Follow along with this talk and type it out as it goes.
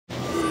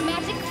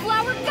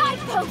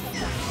outpost!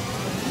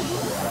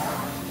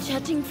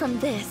 Judging from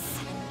this,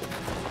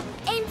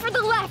 aim for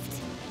the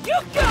left! You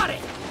got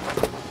it!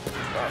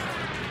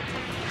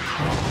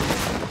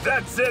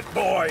 That's it,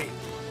 boy!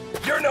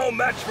 You're no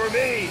match for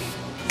me!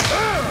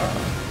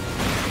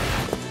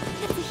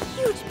 That's a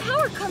huge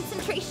power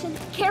concentration.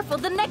 Careful,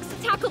 the next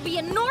attack will be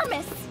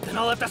enormous. Then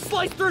I'll have to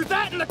slice through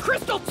that and the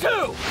crystal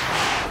too!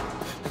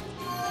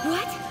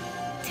 What?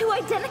 Two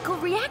identical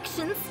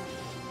reactions?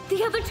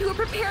 The other two are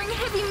preparing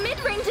heavy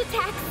mid-range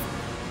attacks.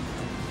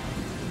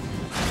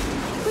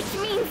 Which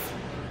means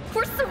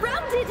we're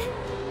surrounded.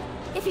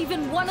 If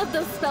even one of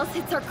those spells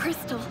hits our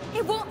crystal,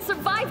 it won't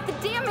survive the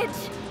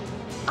damage.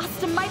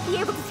 Asta might be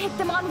able to take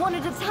them on one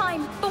at a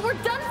time, but we're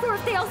done for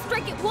if they all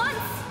strike at once.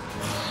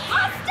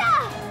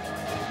 Asta!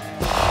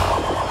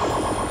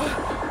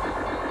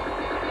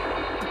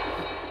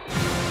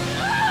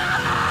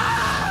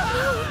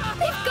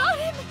 They've got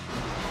him!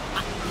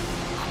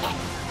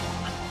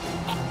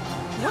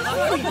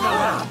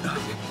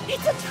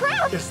 It's a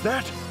trap! Is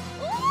that?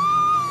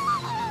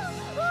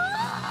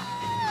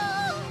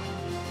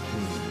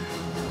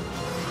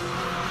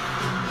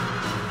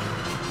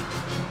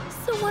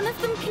 So one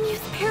of them can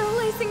use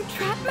paralyzing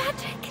trap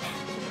magic?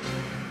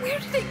 Where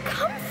did it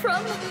come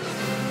from?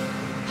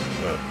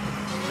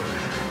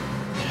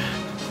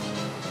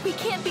 We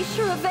can't be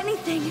sure of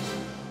anything.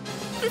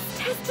 This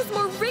test is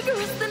more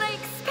rigorous than I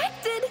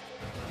expected.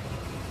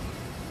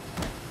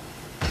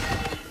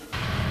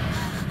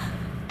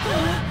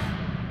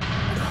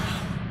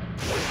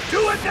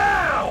 Do it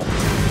now!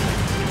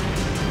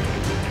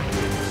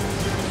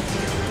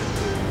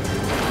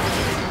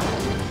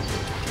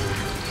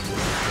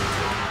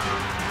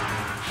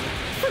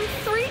 From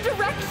 3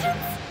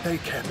 directions? They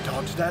can't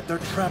dodge that. They're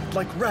trapped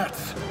like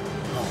rats.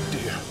 Oh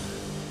dear.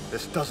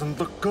 This doesn't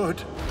look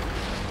good.